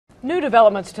New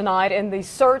developments tonight in the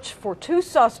search for two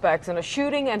suspects in a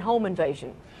shooting and home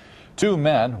invasion. Two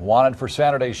men wanted for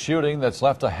Saturday's shooting that's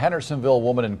left a Hendersonville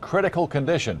woman in critical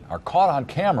condition are caught on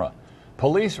camera.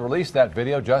 Police released that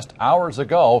video just hours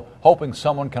ago, hoping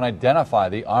someone can identify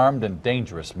the armed and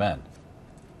dangerous men.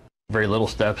 Very little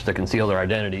steps to conceal their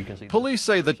identity. Police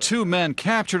say the two men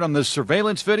captured on this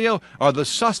surveillance video are the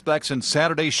suspects in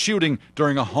Saturday's shooting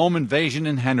during a home invasion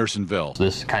in Hendersonville.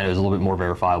 This kind of is a little bit more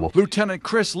verifiable. Lieutenant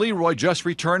Chris Leroy just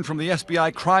returned from the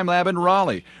FBI crime lab in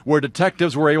Raleigh, where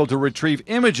detectives were able to retrieve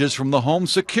images from the home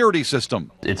security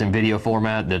system. It's in video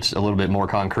format that's a little bit more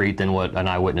concrete than what an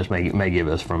eyewitness may give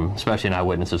us, from especially an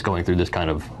eyewitness that's going through this kind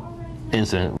of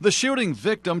incident. The shooting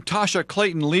victim, Tasha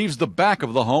Clayton, leaves the back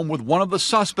of the home with one of the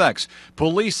suspects.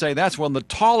 Police say that's when the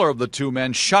taller of the two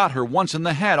men shot her once in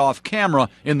the head off camera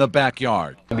in the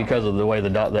backyard. Because of the way the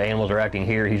animals are acting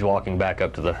here, he's walking back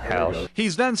up to the house.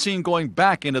 He's then seen going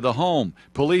back into the home.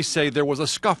 Police say there was a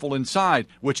scuffle inside,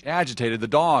 which agitated the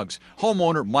dogs.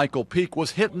 Homeowner Michael Peak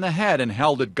was hit in the head and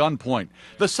held at gunpoint.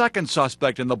 The second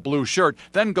suspect in the blue shirt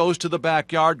then goes to the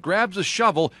backyard, grabs a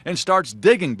shovel, and starts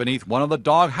digging beneath one of the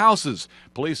dog houses.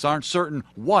 Police aren't certain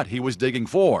what he was digging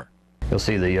for. You'll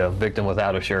see the victim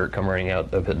without a shirt come running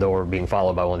out of the door, being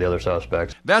followed by one of the other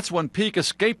suspects. That's when Peak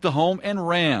escaped the home and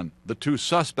ran. The two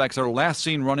suspects are last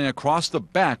seen running across the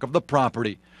back of the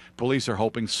property. Police are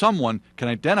hoping someone can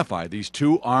identify these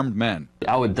two armed men.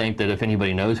 I would think that if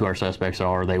anybody knows who our suspects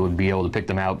are, they would be able to pick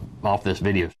them out off this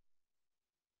video.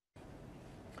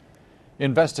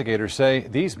 Investigators say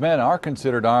these men are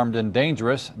considered armed and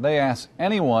dangerous. They ask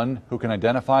anyone who can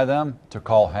identify them to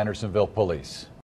call Hendersonville Police.